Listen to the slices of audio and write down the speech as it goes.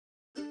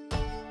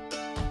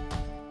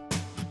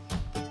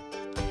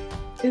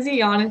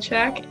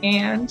Janecek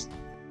and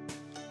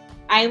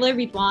Ayla,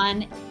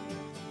 Ridwan.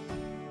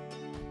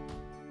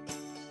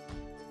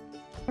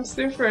 I'm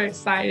super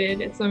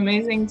excited. It's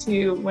amazing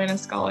to win a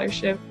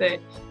scholarship that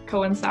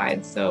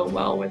coincides so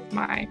well with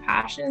my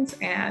passions,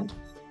 and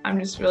I'm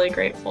just really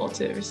grateful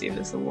to receive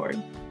this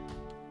award.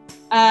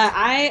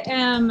 I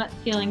am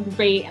feeling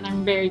great, and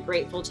I'm very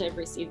grateful to have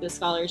received this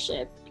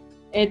scholarship.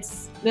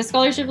 This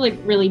scholarship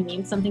really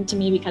means something to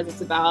me because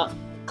it's about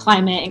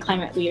climate and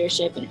climate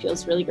leadership, and it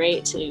feels really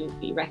great to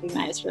be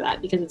recognized for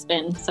that because it's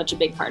been such a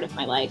big part of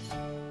my life.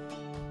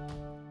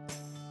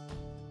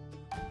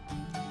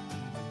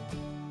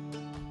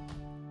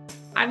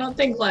 I don't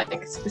think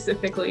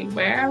specifically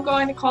where I'm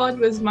going to college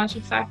was much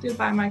affected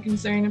by my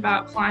concern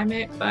about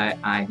climate, but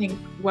I think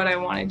what I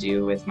want to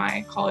do with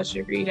my college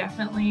degree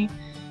definitely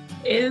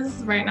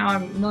is. Right now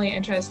I'm really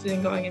interested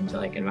in going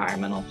into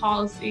environmental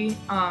policy,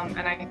 and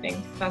I think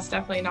that's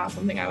definitely not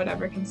something I would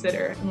ever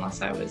consider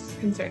unless I was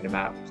concerned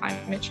about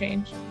climate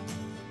change.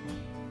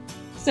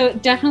 So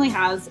it definitely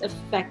has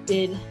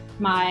affected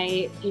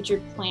my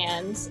future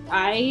plans.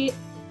 I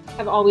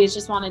have always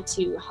just wanted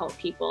to help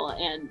people,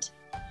 and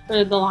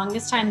for the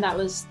longest time that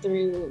was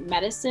through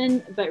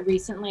medicine, but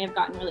recently I've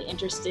gotten really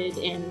interested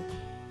in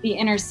the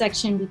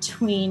intersection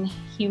between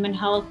human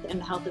health and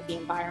the health of the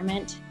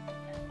environment.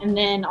 And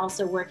then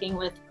also working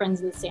with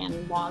Friends of the Sand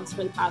and Wands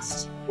for the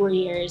past 4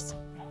 years.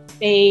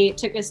 They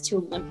took us to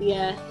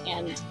Olympia,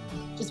 and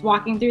just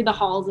walking through the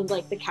halls of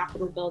the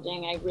Capitol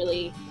building, I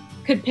really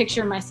could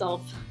picture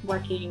myself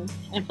working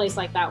in a place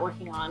like that,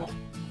 working on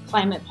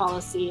climate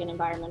policy and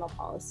environmental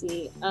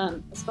policy.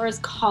 As far as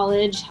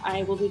college,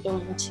 I will be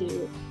going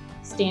to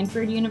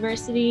Stanford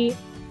University,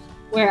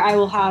 where I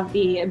will have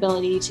the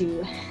ability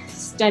to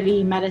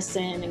study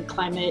medicine and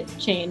climate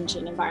change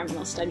and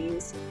environmental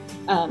studies.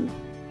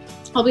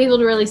 I'll be able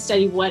to really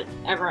study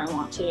whatever I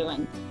want to,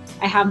 and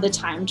I have the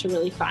time to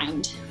really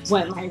find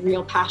what my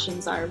real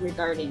passions are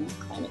regarding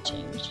climate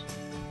change.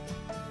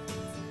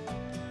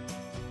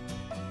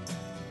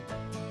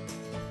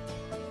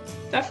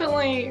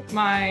 Definitely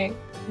my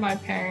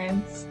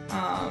parents.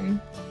 I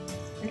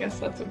guess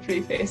that's a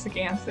pretty basic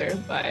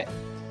answer, but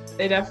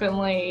they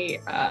definitely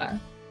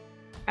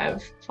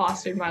have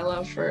fostered my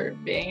love for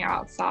being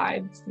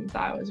outside since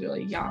I was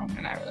really young,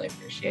 and I really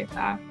appreciate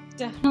that.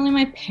 Definitely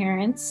my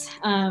parents.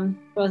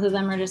 Both of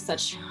them are just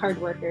such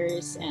hard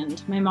workers,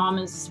 and my mom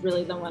is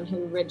really the one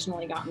who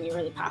originally got me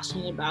really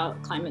passionate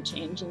about climate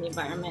change and the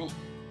environment.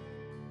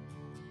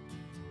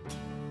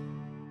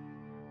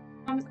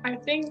 I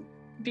think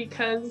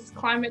because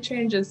climate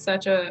change is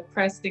such a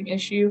pressing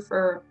issue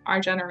for our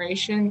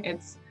generation,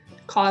 it's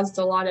caused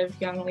a lot of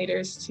young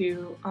leaders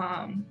to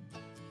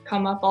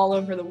come up all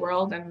over the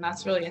world, and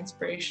that's really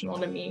inspirational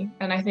to me.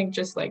 And I think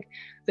just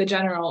the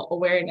general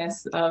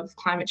awareness of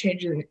climate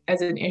change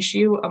as an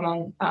issue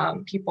among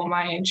people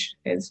my age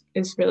is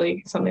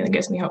really something that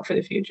gives me hope for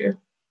the future.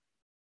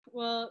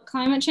 Well,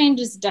 climate change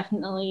is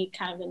definitely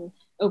kind of an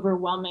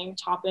overwhelming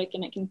topic,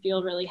 and it can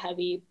feel really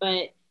heavy,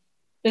 but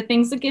the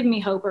things that give me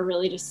hope are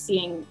really just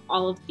seeing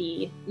all of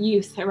the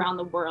youth around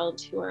the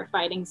world who are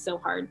fighting so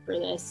hard for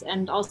this.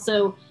 And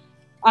also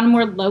on a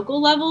more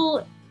local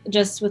level,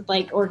 just with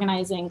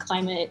organizing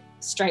climate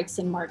strikes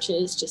and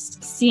marches,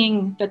 just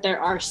seeing that there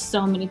are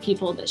so many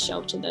people that show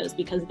up to those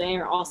because they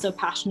are also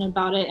passionate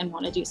about it and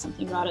want to do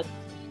something about it.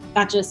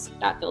 That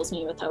fills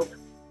me with hope.